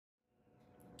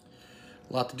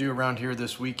A lot to do around here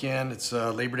this weekend. It's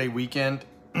Labor Day weekend,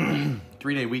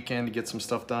 3-day weekend to get some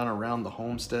stuff done around the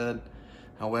homestead.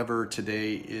 However,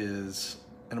 today is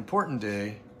an important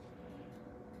day,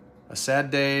 a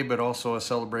sad day, but also a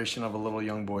celebration of a little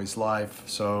young boy's life.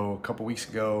 So a couple weeks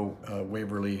ago,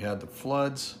 Waverly had the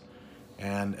floods,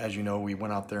 and as you know, we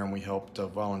went out there and we helped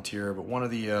volunteer. But one of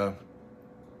the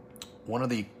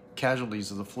casualties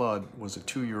of the flood was a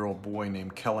 2-year-old boy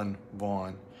named Kellen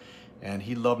Vaughn. And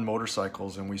he loved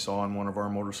motorcycles, and we saw in one of our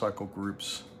motorcycle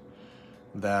groups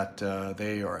that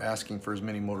they are asking for as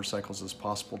many motorcycles as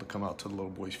possible to come out to the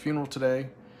little boy's funeral today.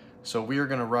 So we are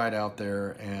going to ride out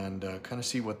there and kind of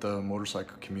see what the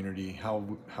motorcycle community,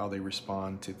 how they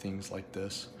respond to things like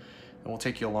this. And we'll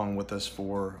take you along with us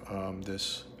for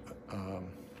this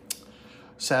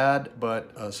sad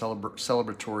but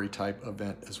celebratory type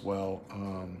event as well.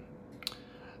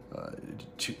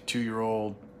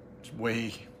 2-year-old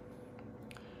way.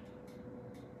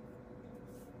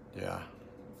 Yeah.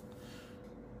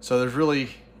 So there's really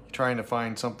trying to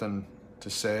find something to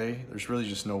say. There's really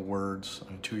just no words.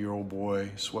 A 2-year-old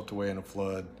boy swept away in a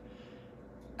flood.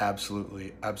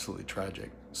 Absolutely, absolutely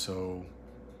tragic. So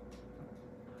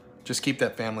just keep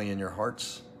that family in your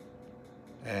hearts,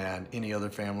 and any other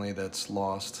family that's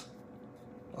lost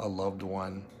a loved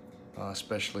one,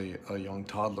 especially a young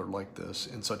toddler like this,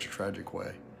 in such a tragic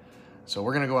way. So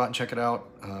we're gonna go out and check it out.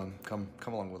 Come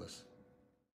along with us.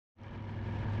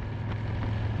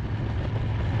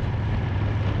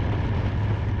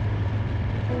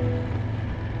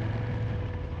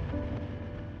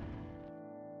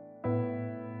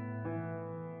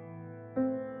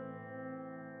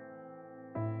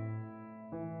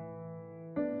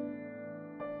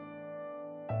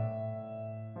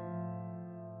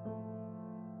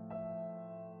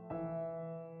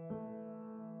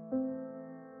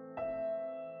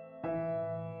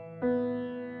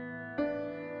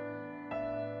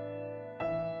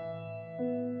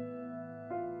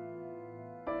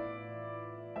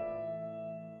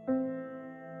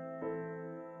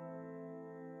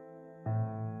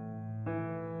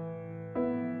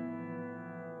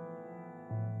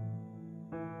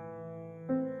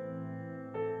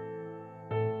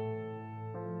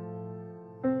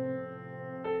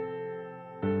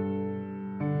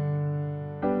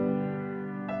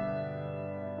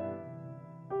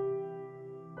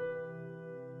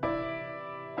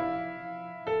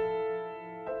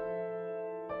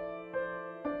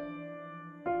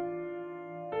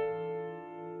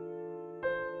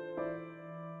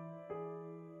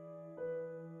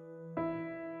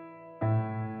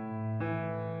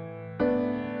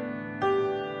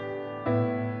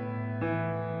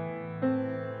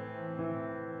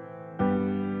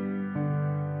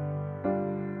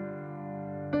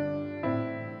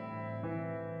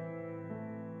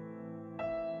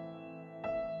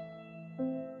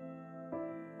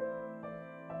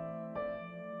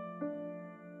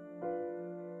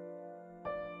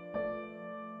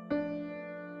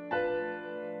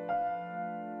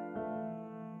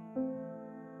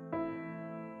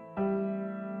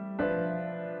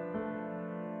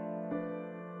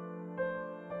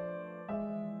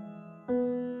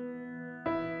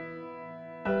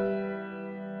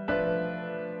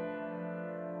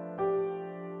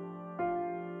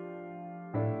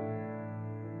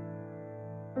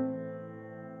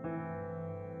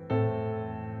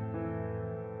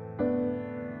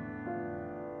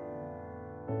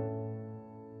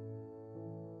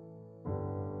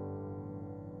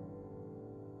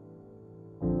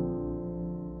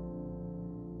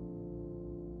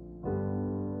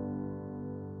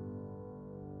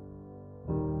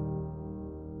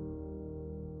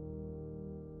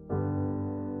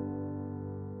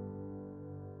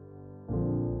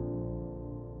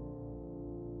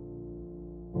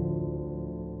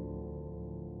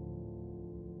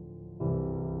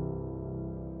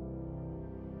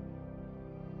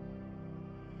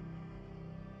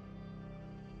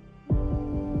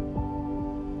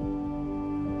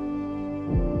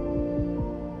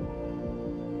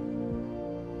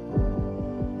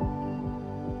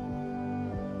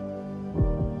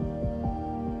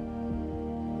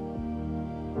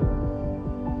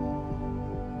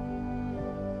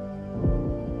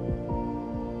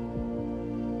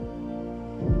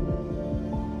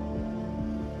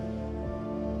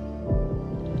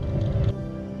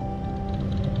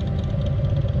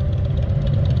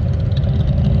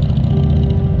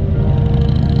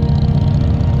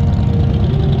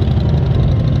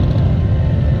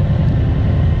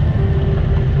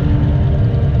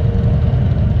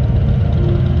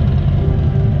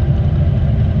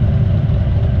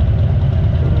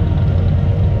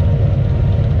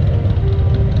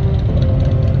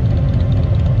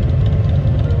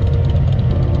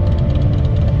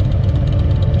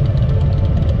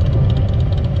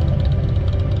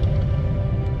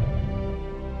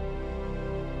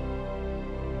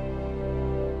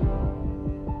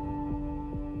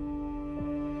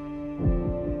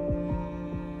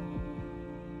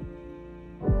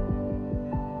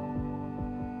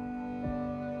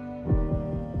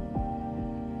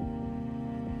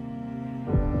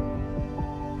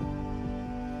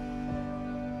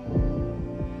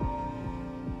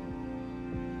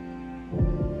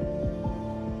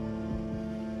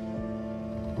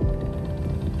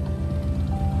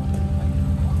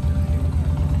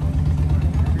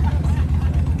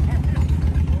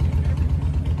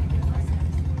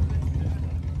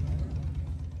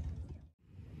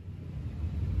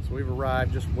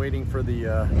 drive, just waiting for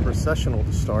the processional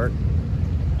to start.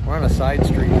 We're on a side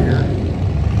street here.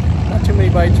 Not too many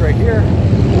bikes right here,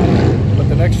 but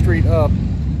the next street up,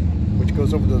 which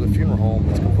goes over to the funeral home,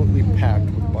 it's completely packed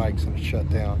with bikes and it's shut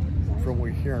down. From what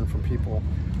we're hearing from people,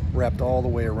 wrapped all the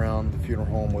way around the funeral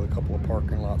home with a couple of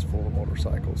parking lots full of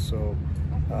motorcycles. So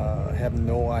I have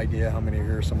no idea how many are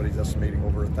here. Somebody's estimating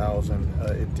over 1,000.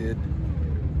 It did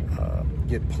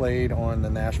get played on the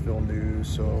Nashville news,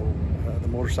 so the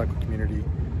motorcycle community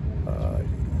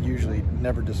usually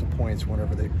never disappoints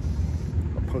whenever they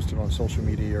post it on social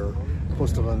media or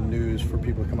post it on the news for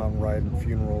people to come out and ride in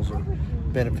funerals or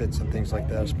benefits and things like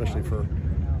that, especially for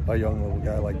a young little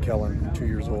guy like Kellen, 2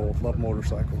 years old, love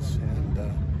motorcycles. And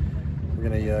we're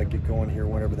gonna get going here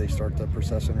whenever they start the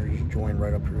procession, or just join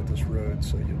right up here at this road,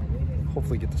 so you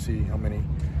hopefully get to see how many,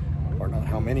 or not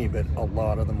how many, but a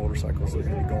lot of the motorcycles that are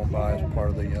going to be going by as part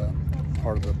of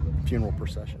the funeral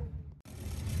procession.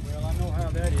 Well, I know how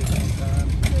that is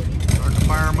sometimes. Starting to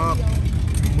fire them up,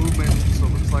 movement, so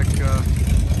it looks like we're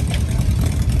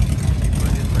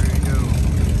getting ready to go.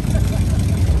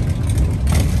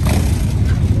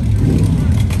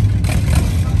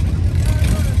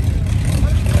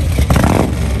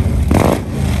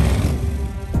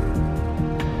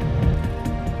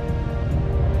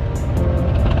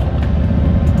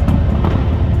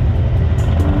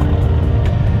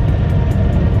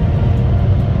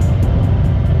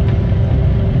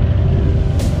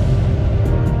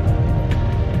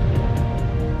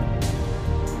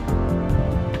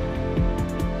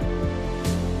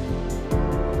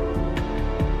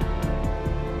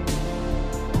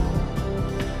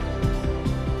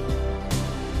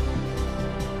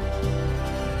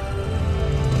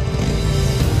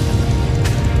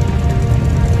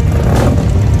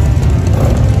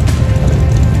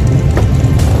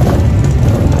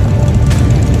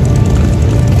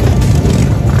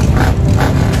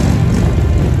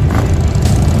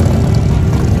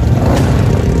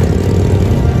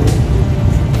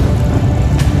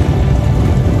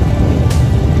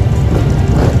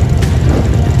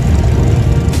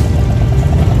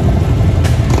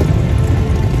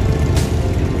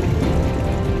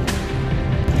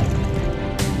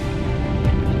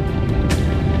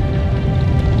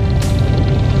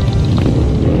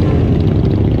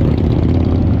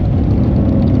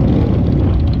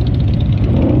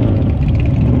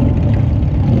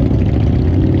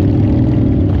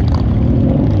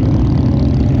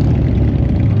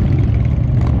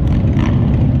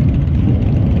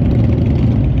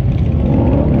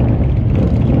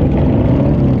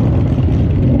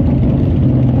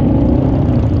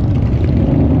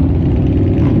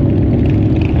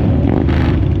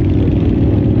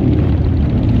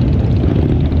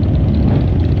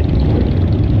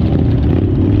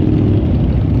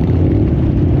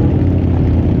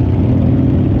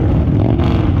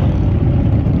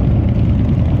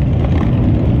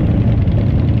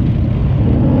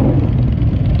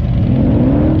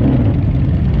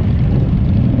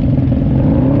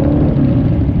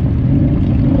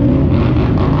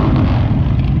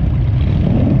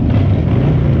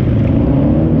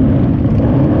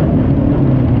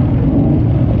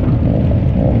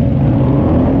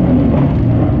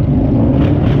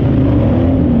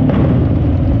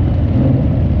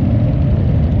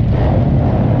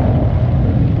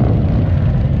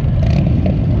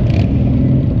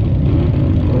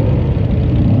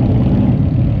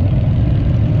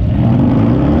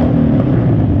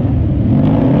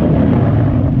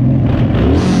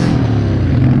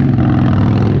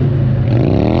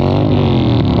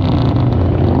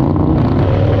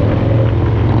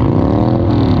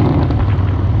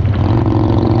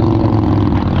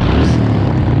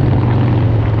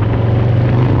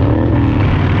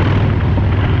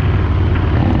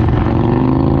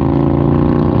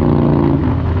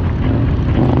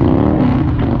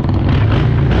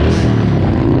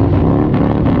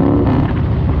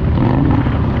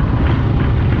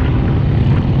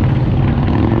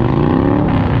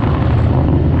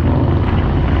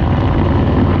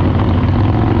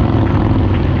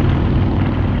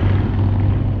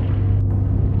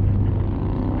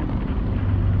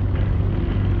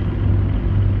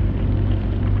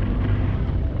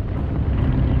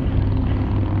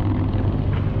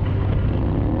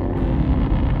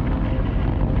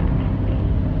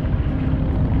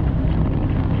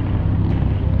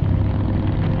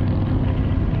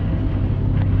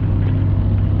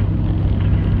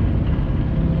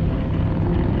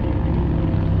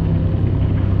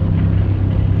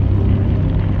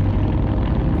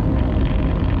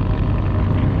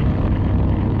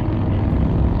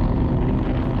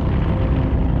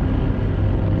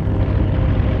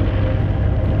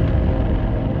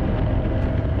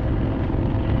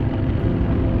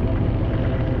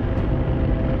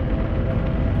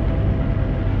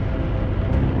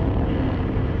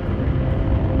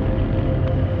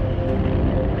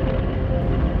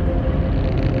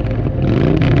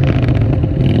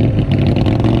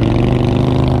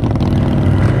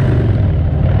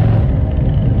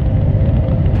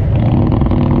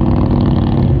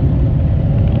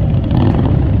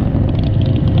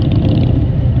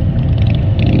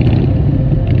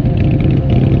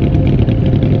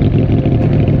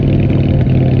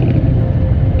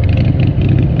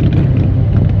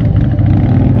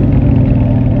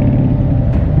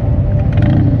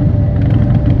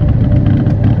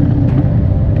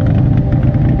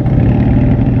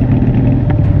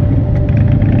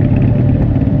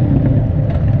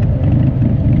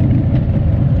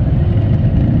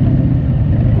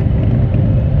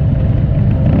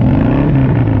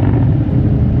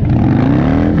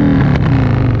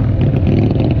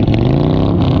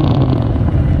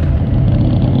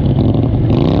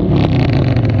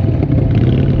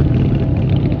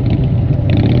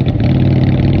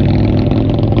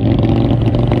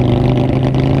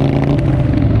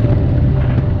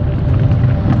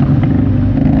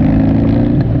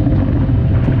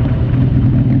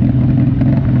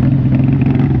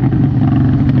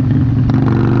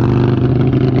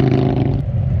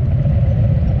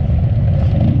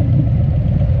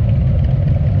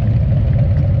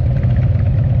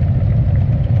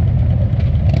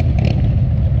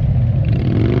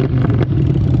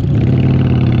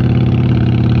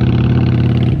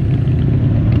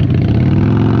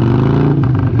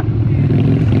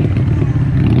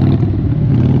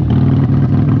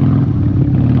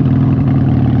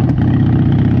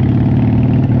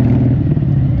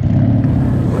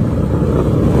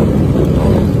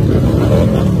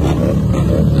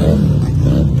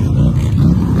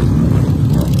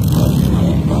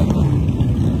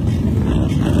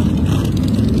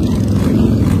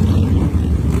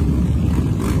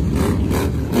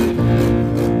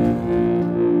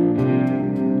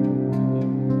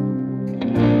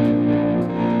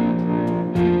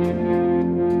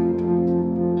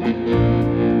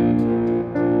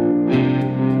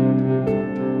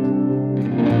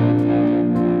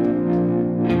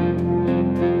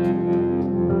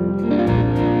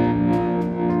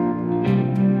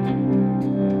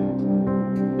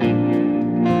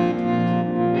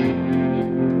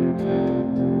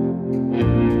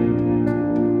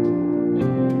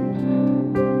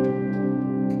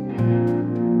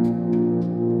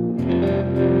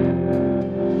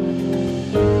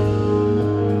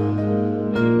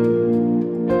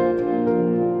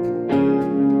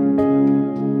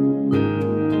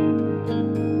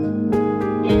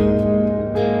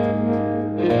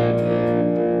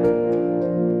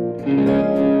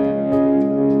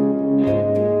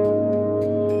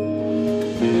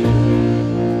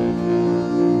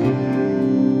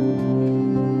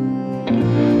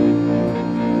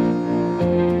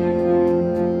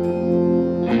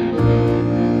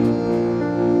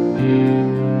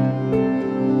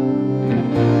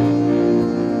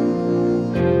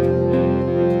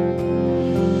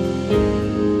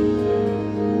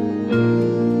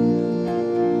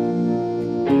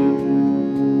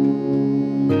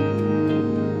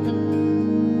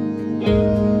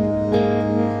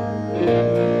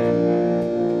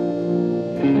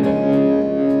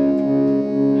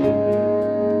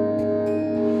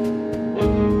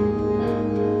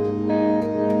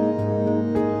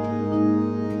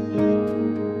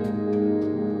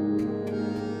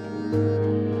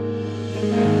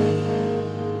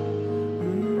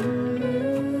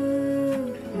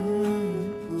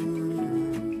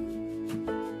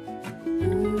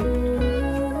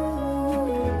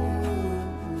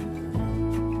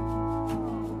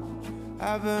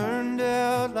 I burned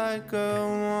out like a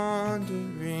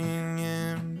wandering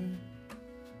ember.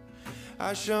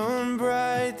 I shone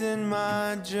bright, then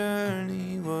my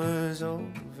journey was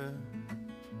over.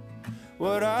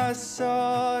 What I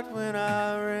sought when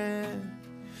I ran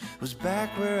was back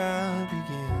where I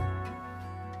began.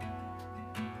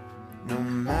 No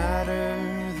matter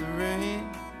the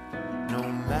rain, no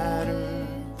matter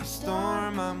the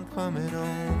storm, I'm coming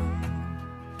home.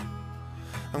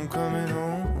 I'm coming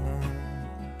home.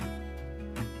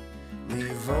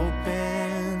 Leave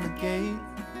open the gate,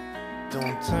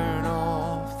 don't turn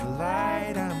off the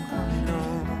light, I'm coming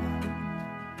home.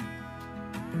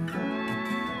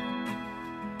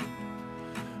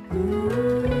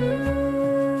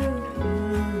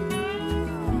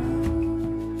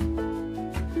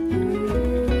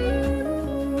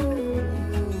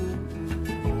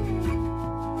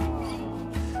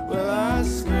 Well, I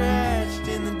scratched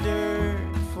in the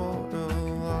dirt for a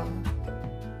while.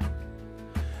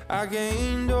 I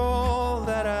gained all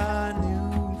that I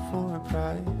knew for a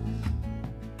price.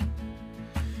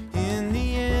 In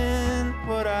the end,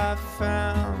 what I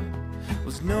found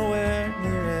was nowhere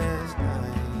near as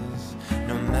nice.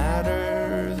 No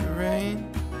matter the rain,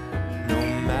 no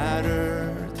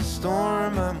matter the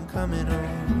storm, I'm coming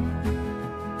home.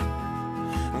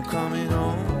 I'm coming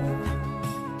home.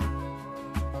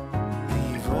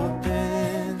 Leave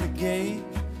open the gate,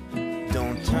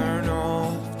 don't turn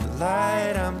off the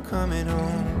light, I'm coming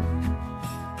home.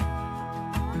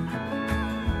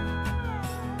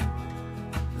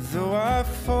 Though I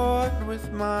fought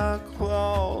with my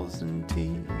claws and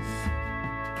teeth,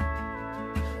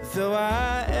 though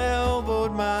I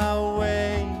elbowed my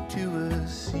way to a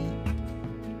seat,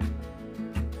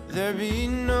 there be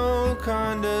no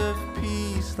kind of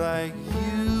peace like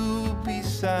you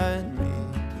beside me.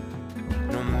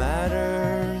 No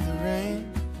matter the rain,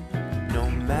 no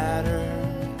matter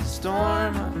the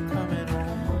storm, I'm coming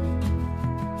home.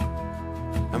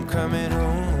 I'm coming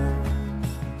home.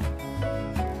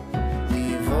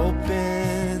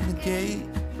 Open the gate,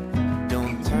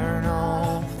 don't turn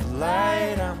off the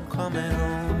light, I'm coming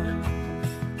home.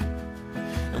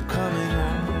 I'm coming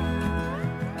home.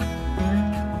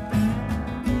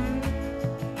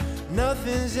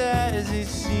 Nothing's as it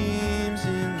seems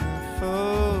in the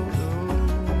photo.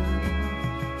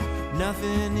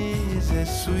 Nothing is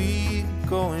as sweet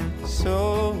going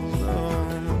solo.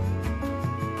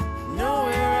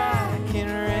 Nowhere I can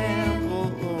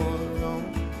ramble or roam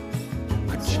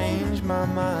change my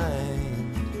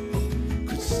mind,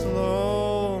 could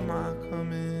slow my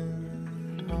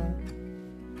coming home.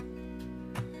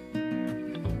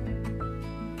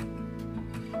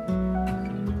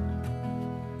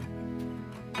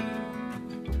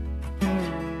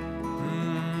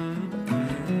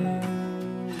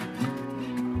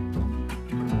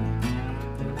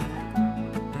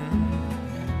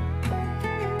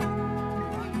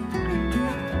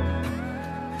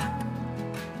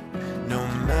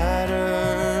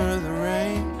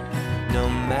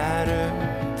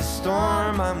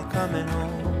 I'm coming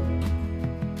home.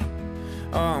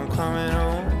 Oh, I'm coming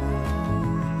home.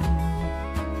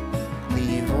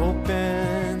 Leave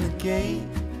open the gate,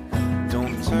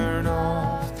 don't turn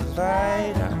off the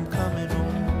light, I'm coming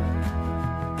home.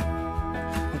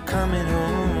 I'm coming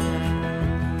home.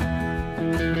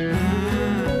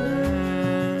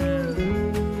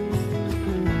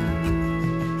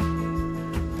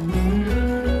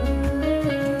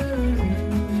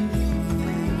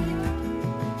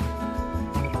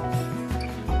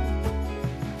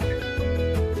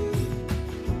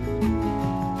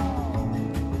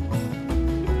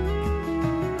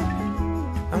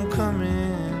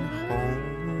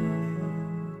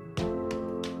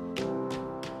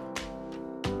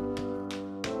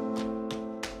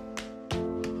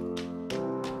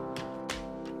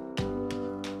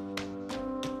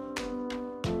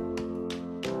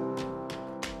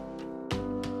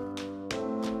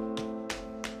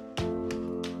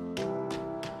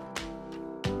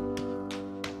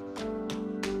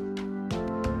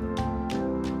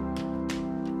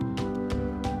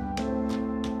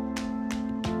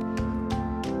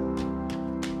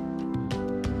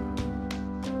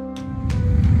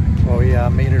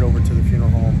 made it over to the funeral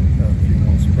home. The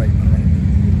funeral's right behind me.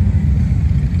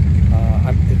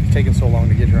 It's taken so long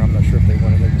to get here, I'm not sure if they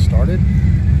went ahead and started,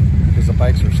 because the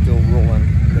bikes are still rolling.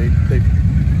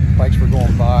 Bikes were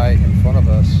going by in front of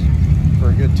us for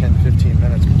a good 10-15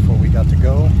 minutes before we got to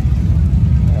go.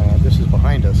 This is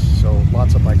behind us, so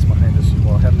lots of bikes behind us as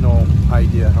well. I have no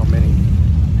idea how many.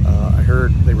 I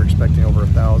heard they were expecting over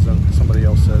 1,000. Somebody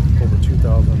else said over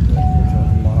 2,000. There's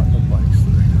a lot of bikes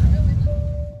that are here.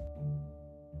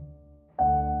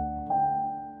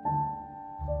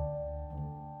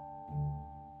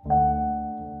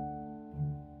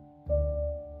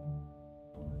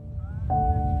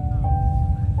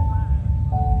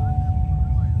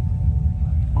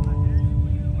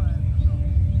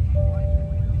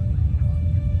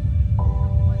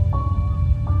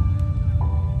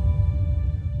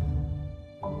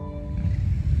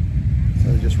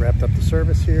 Just wrapped up the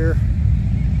service here,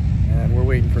 and we're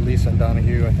waiting for Lisa and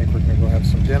Donahue. I think we're gonna go have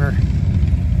some dinner.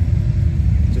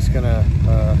 Just gonna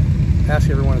ask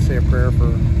everyone to say a prayer for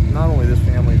not only this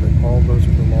family, but all those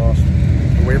who were lost,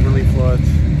 the Waverly floods.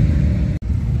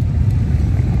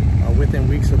 Within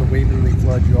weeks of the Waverly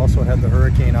flood, you also had the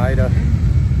Hurricane Ida,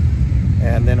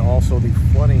 and then also the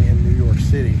flooding in New York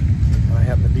City. And I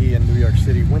happened to be in New York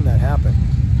City when that happened.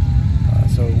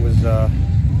 So it was a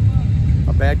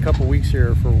bad couple weeks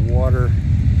here for water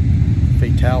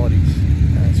fatalities.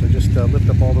 So just lift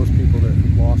up all those people that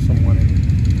lost someone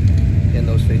in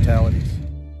those fatalities.